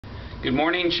Good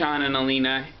morning, Sean and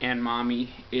Alina and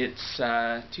Mommy. It's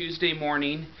Tuesday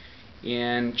morning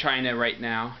in China right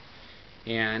now,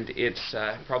 and it's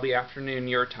probably afternoon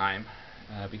your time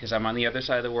because I'm on the other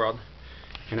side of the world.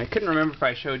 And I couldn't remember if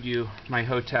I showed you my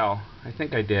hotel. I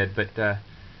think I did, but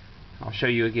I'll show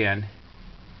you again.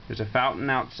 There's a fountain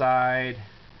outside,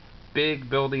 big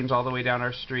buildings all the way down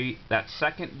our street. That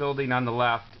second building on the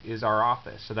left is our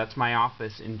office, so that's my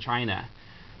office in China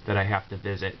that I have to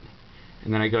visit.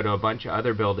 And then I go to a bunch of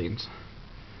other buildings.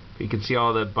 You can see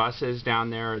all the buses down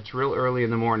there. It's real early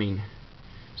in the morning,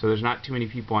 so there's not too many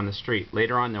people on the street.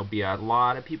 Later on there'll be a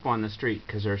lot of people on the street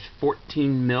because there's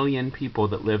 14 million people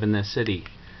that live in this city.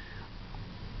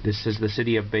 This is the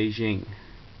city of Beijing.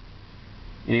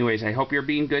 Anyways, I hope you're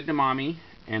being good to Mommy,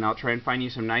 and I'll try and find you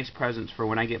some nice presents for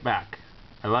when I get back.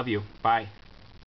 I love you. Bye.